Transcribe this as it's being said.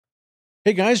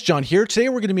Hey guys, John here. Today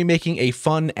we're going to be making a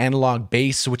fun analog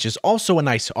bass, which is also a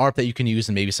nice ARP that you can use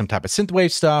in maybe some type of synthwave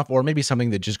stuff, or maybe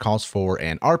something that just calls for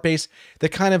an ARP bass that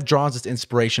kind of draws its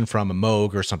inspiration from a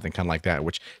Moog or something kind of like that,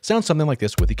 which sounds something like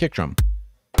this with the kick drum.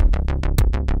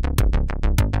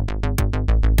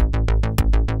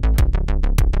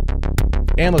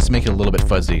 And let's make it a little bit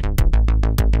fuzzy.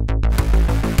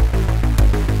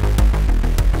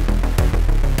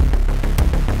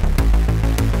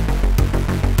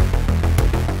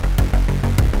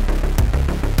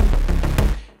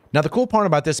 Now, the cool part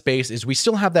about this bass is we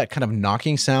still have that kind of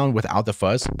knocking sound without the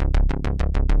fuzz.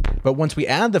 But once we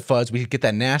add the fuzz, we get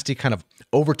that nasty kind of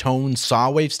overtone saw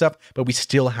wave stuff, but we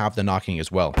still have the knocking as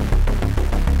well.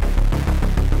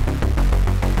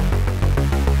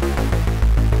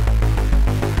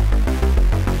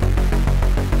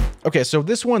 Okay, so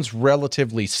this one's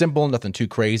relatively simple, nothing too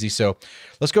crazy. So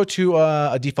let's go to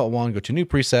a default one, go to new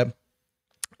preset,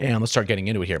 and let's start getting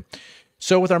into it here.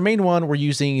 So with our main one, we're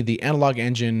using the analog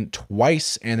engine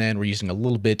twice, and then we're using a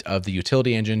little bit of the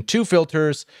utility engine, 2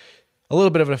 filters, a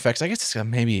little bit of an effects. I guess it's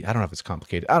maybe, I don't know if it's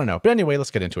complicated. I don't know. But anyway, let's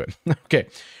get into it. Okay,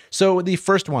 so the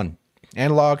first one,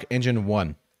 analog engine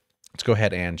 1. Let's go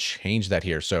ahead and change that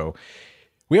here. So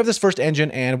we have this first engine,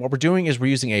 and what we're doing is we're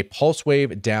using a pulse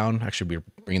wave down. Actually, we're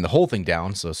bringing the whole thing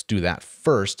down, so let's do that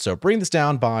first. So bring this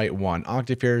down by 1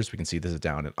 octave here, so we can see this is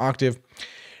down an octave.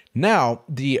 Now,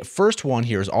 the first one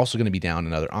here is also going to be down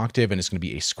another octave, and it's going to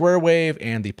be a square wave,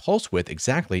 and the pulse width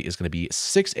exactly is going to be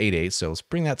 688. So let's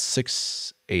bring that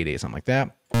 688, something like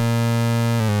that.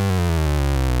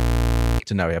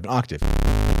 So now we have an octave.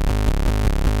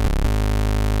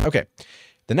 Okay,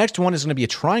 the next one is going to be a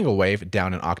triangle wave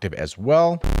down an octave as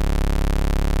well.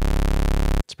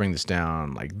 Let's bring this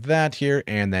down like that here,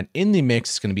 and then in the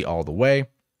mix, it's going to be all the way.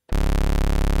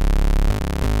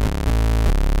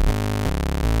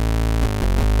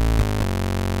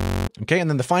 Okay, and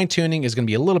then the fine tuning is going to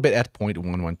be a little bit at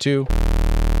 0.112.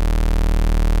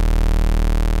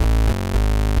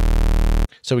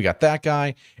 So we got that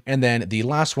guy. And then the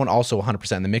last one, also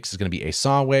 100% in the mix, is going to be a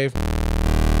saw wave.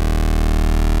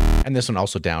 And this one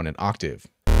also down an octave.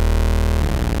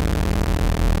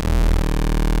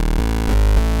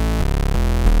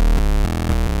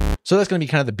 So that's going to be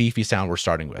kind of the beefy sound we're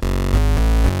starting with.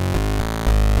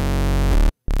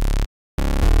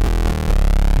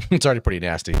 It's already pretty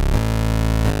nasty.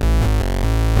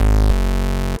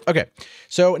 Okay,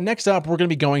 so next up, we're going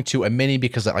to be going to a mini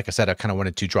because, like I said, I kind of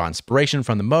wanted to draw inspiration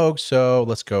from the Moog. So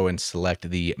let's go and select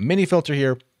the mini filter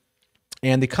here.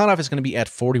 And the cutoff is going to be at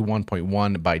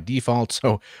 41.1 by default.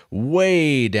 So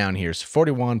way down here, so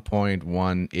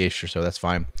 41.1-ish or so, that's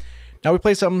fine. Now we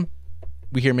play something.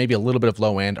 We hear maybe a little bit of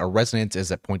low end. Our resonance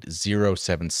is at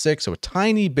 0.076, so a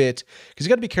tiny bit, because you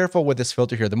got to be careful with this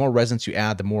filter here. The more resonance you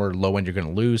add, the more low end you're going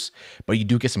to lose, but you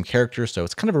do get some character, so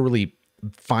it's kind of a really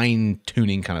fine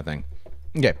tuning kind of thing.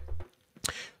 Okay,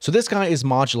 so this guy is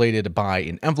modulated by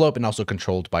an envelope and also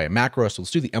controlled by a macro, so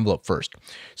let's do the envelope first.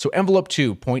 So envelope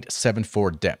 2,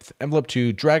 0.74 depth. Envelope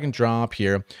 2, drag and drop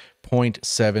here,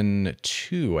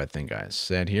 0.72, I think I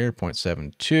said here,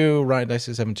 0.72, right? Did I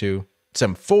say 72?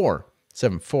 74.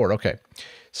 7.4, okay.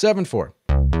 7.4.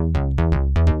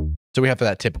 So we have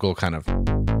that typical kind of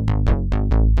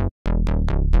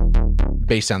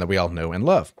bass sound that we all know and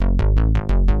love.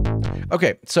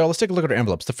 Okay, so let's take a look at our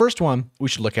envelopes. The first one we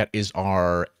should look at is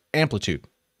our amplitude.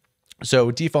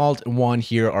 So default one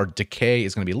here, our decay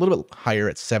is going to be a little bit higher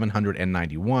at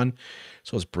 791.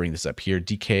 So let's bring this up here.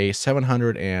 Decay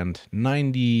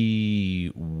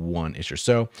 791-ish or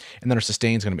so. And then our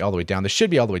sustain is going to be all the way down. This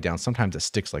should be all the way down. Sometimes it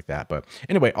sticks like that. But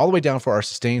anyway, all the way down for our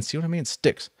sustain. See what I mean? It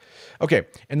sticks. Okay.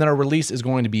 And then our release is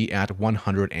going to be at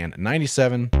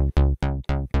 197.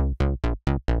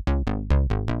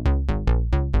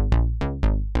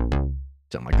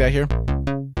 Something like that here.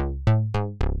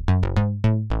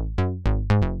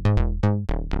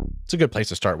 It's a good place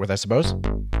to start with, I suppose.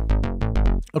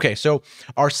 Okay, so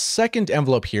our second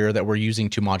envelope here that we're using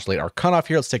to modulate our cutoff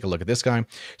here, let's take a look at this guy.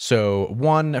 So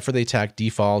 1 for the attack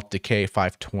default, decay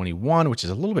 521, which is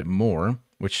a little bit more,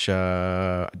 which,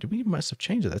 we must have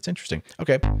changed it. That's interesting.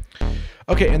 Okay.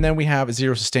 Okay, and then we have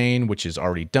 0 sustain, which is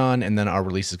already done, and then our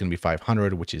release is going to be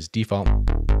 500, which is default.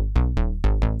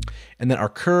 And then our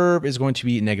curve is going to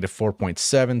be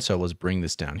 -4.7, so let's bring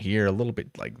this down here a little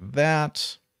bit like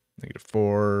that.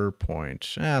 -4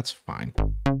 point, that's fine.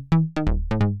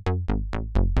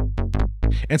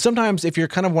 And sometimes if you're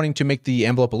kind of wanting to make the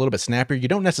envelope a little bit snappier, you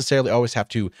don't necessarily always have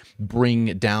to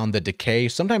bring down the decay.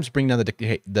 Sometimes bring down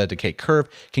the decay curve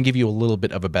can give you a little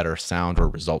bit of a better sound or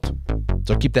result.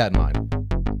 So keep that in mind.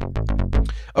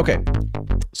 Okay,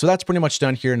 so that's pretty much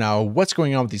done here. Now, what's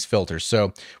going on with these filters?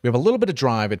 So we have a little bit of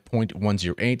drive at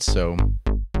 0.108, so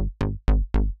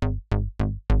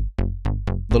a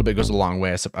little bit goes a long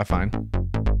way, I find.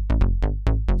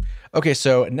 Okay,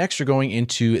 so next we're going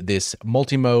into this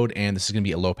multi-mode, and this is going to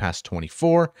be a low pass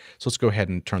 24. So let's go ahead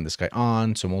and turn this guy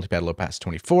on. So multi-pad low pass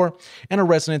 24, and our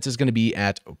resonance is going to be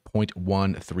at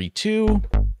 0.132.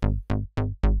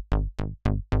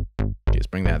 Let's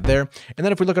bring that there. And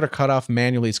then if we look at our cutoff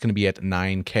manually, it's going to be at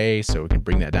 9K. So we can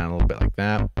bring that down a little bit like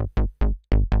that.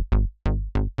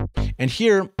 And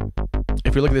here,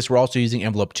 if we look at this, we're also using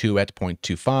envelope 2 at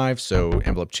 0.25. So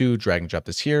envelope 2, drag and drop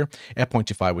this here at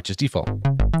 0.25, which is default.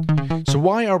 So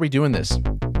why are we doing this?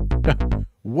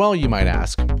 Well, you might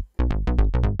ask.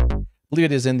 I believe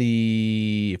it is in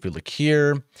the, if we look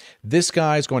here, this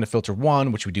guy is going to filter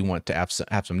 1, which we do want to have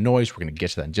some noise. We're going to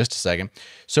get to that in just a second.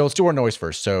 So let's do our noise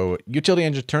first. So utility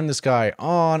engine, turn this guy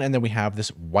on, and then we have this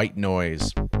white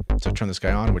noise. So turn this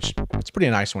guy on, which it's a pretty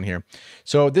nice one here.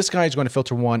 So this guy is going to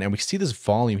filter 1, and we see this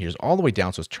volume here is all the way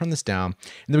down. So let's turn this down,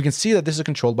 and then we can see that this is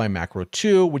controlled by macro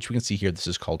 2, which we can see here. This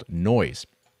is called noise.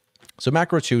 So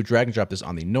macro 2, drag and drop this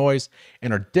on the noise,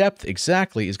 and our depth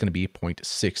exactly is going to be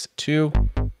 0.62.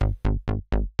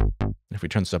 If we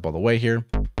turn this up all the way here,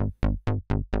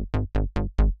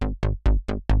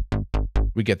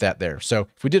 we get that there. So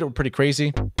if we did it pretty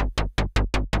crazy,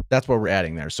 that's what we're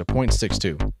adding there. So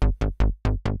 0.62.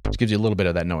 Just gives you a little bit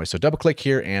of that noise. So double click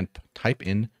here and type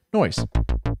in noise.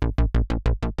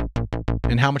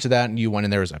 And how much of that you want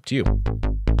in there is up to you.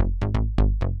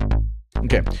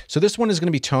 Okay, so this one is going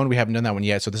to be toned. We haven't done that one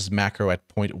yet. So this is macro at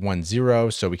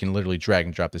 0.10. So we can literally drag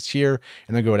and drop this here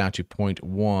and then go down to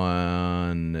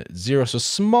 0.10. So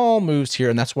small moves here.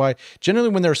 And that's why generally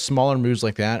when there are smaller moves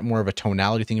like that, more of a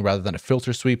tonality thing rather than a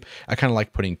filter sweep, I kind of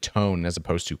like putting tone as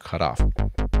opposed to cutoff.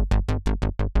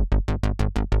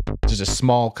 Just a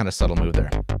small kind of subtle move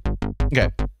there. Okay,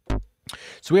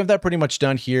 so we have that pretty much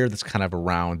done here. That's kind of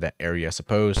around that area, I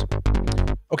suppose.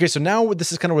 Okay, so now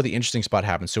this is kind of where the interesting spot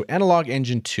happens. So analog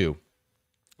engine 2.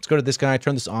 Let's go to this guy,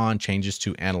 turn this on, changes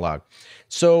to analog.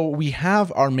 So we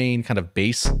have our main kind of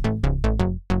bass.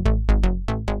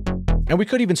 And we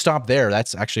could even stop there.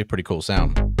 That's actually a pretty cool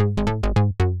sound.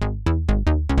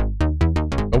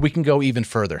 But we can go even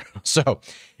further. So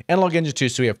analog engine 2,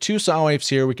 so we have 2 saw waves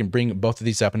here. We can bring both of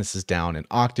these up, and this is down an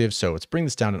octave. So let's bring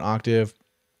this down an octave.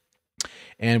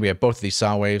 And we have both of these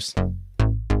saw waves.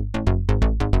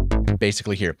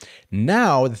 Basically here.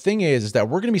 Now, the thing is that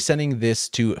we're going to be sending this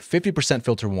to 50%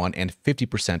 filter 1 and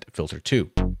 50% filter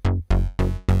 2,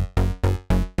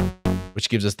 which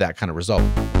gives us that kind of result.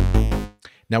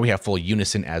 Now we have full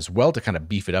unison as well to kind of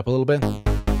beef it up a little bit.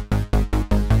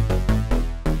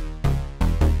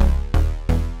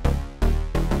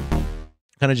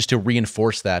 Kind of just to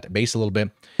reinforce that bass a little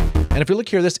bit. And if you look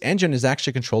here, this engine is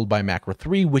actually controlled by macro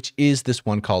 3, which is this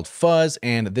one called fuzz,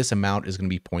 and this amount is going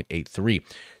to be 0.83.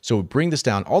 So we bring this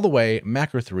down all the way,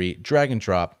 macro 3, drag and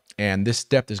drop, and this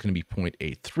depth is going to be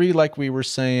 0.83 like we were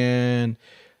saying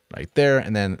right there,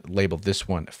 and then label this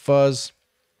one fuzz.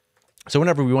 So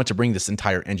whenever we want to bring this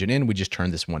entire engine in, we just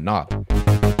turn this one knob.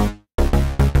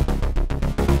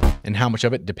 And how much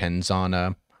of it depends on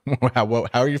how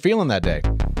are you feeling that day.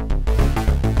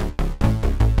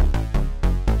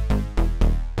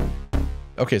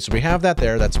 Okay, so we have that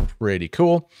there. That's pretty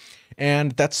cool.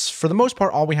 And that's, for the most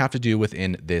part, all we have to do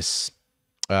within this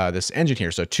this engine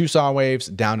here. So 2 saw waves,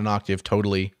 down an octave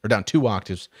totally, or down 2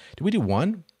 octaves. Did we do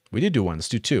 1? We did do 1. Let's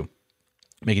do 2.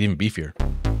 Make it even beefier.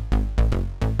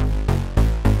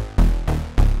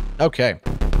 Okay,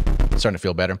 starting to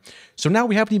feel better. So now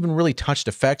we haven't even really touched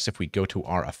effects. If we go to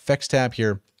our effects tab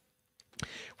here,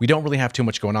 we don't really have too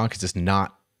much going on because it's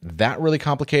not that really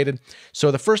complicated. So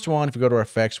the first one, if we go to our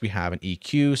effects, we have an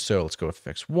EQ. So let's go with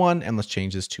effects 1 and let's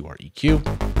change this to our EQ.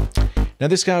 Now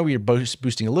this guy, we are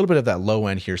boosting a little bit of that low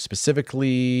end here,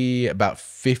 specifically about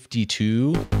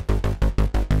 52.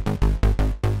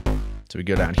 So we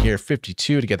go down here,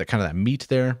 52 to get that kind of that meat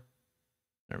there.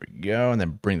 There we go. And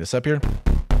then bring this up here.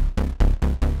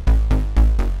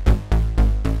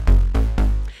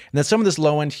 And then some of this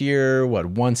low end here, what,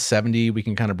 170 we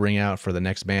can kind of bring out for the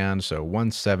next band. So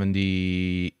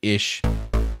 170-ish,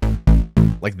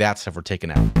 like that stuff we're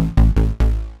taking out.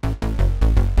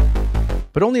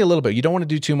 But only a little bit. You don't want to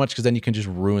do too much because then you can just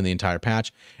ruin the entire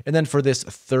patch. And then for this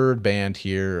third band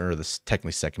here, or this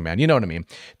technically second band, you know what I mean?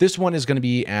 This one is going to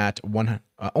be at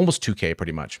almost 2K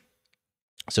pretty much.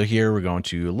 So here we're going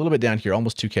to a little bit down here,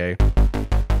 almost 2K.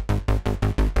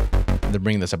 Then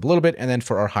bring this up a little bit, and then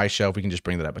for our high shelf, we can just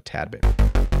bring that up a tad bit.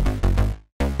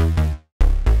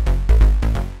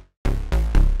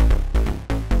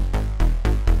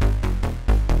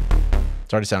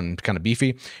 It's already sounding kind of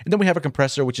beefy. And then we have a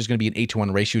compressor, which is going to be an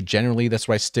 8-to-1 ratio. Generally, that's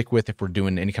what I stick with if we're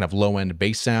doing any kind of low-end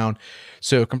bass sound.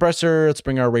 So compressor, let's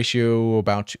bring our ratio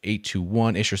about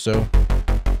 8-to-1-ish or so.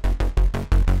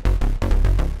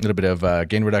 A little bit of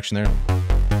gain reduction there.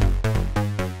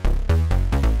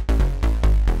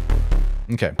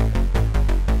 Okay.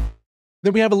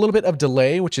 Then we have a little bit of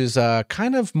delay, which is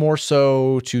kind of more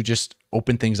so to just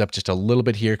open things up just a little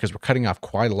bit here because we're cutting off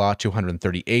quite a lot,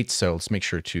 238. So let's make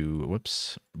sure to,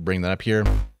 whoops, bring that up here.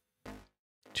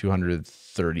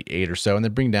 238 or so, and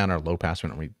then bring down our low pass. We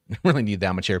don't really need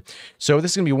that much here. So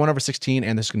this is going to be 1/16,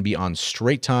 and this is going to be on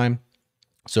straight time.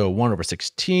 So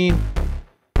 1/16.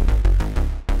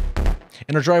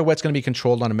 And our dry wet's going to be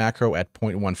controlled on a macro at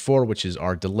 0.14, which is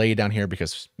our delay down here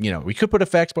because, you know, we could put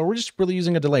effects, but we're just really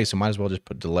using a delay. So might as well just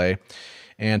put delay.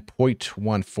 And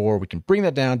 0.14, we can bring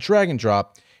that down, drag and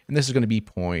drop. And this is going to be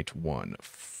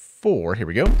 0.14. Here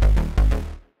we go.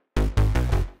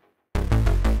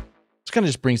 This kind of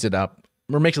just brings it up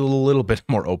or makes it a little bit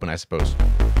more open, I suppose.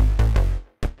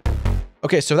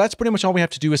 Okay, so that's pretty much all we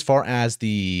have to do as far as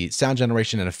the sound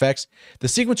generation and effects. The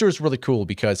sequencer is really cool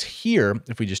because here,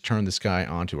 if we just turn this guy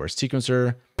onto our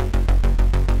sequencer,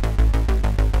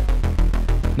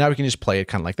 now we can just play it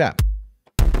kind of like that.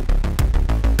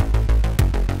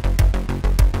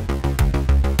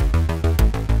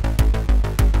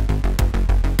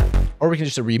 Or we can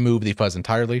just remove the fuzz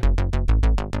entirely.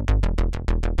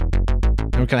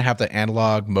 And we kind of have the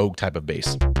analog Moog type of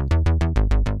bass.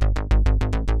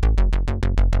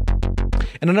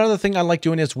 And another thing I like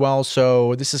doing as well,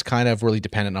 so this is kind of really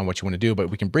dependent on what you want to do,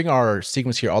 but we can bring our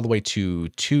sequence here all the way to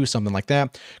 2, something like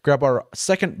that. Grab our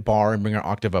second bar and bring our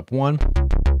octave up 1.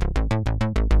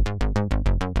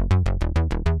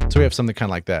 So we have something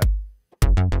kind of like that.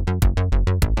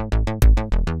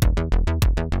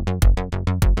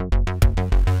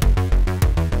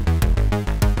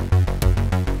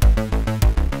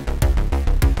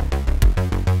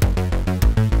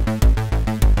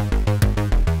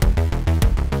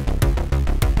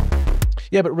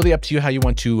 Yeah, but really up to you how you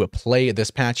want to play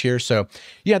this patch here. So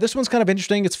yeah, this one's kind of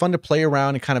interesting. It's fun to play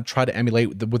around and kind of try to emulate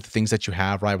with the things that you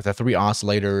have, right? With the 3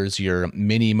 oscillators, your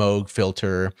mini Moog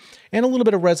filter, and a little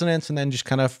bit of resonance, and then just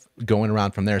kind of going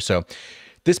around from there. So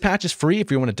this patch is free.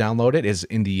 If you want to download it, is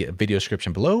in the video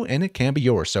description below, and it can be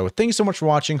yours. So thanks so much for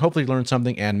watching. Hopefully you learned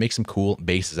something and make some cool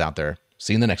basses out there.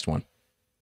 See you in the next one.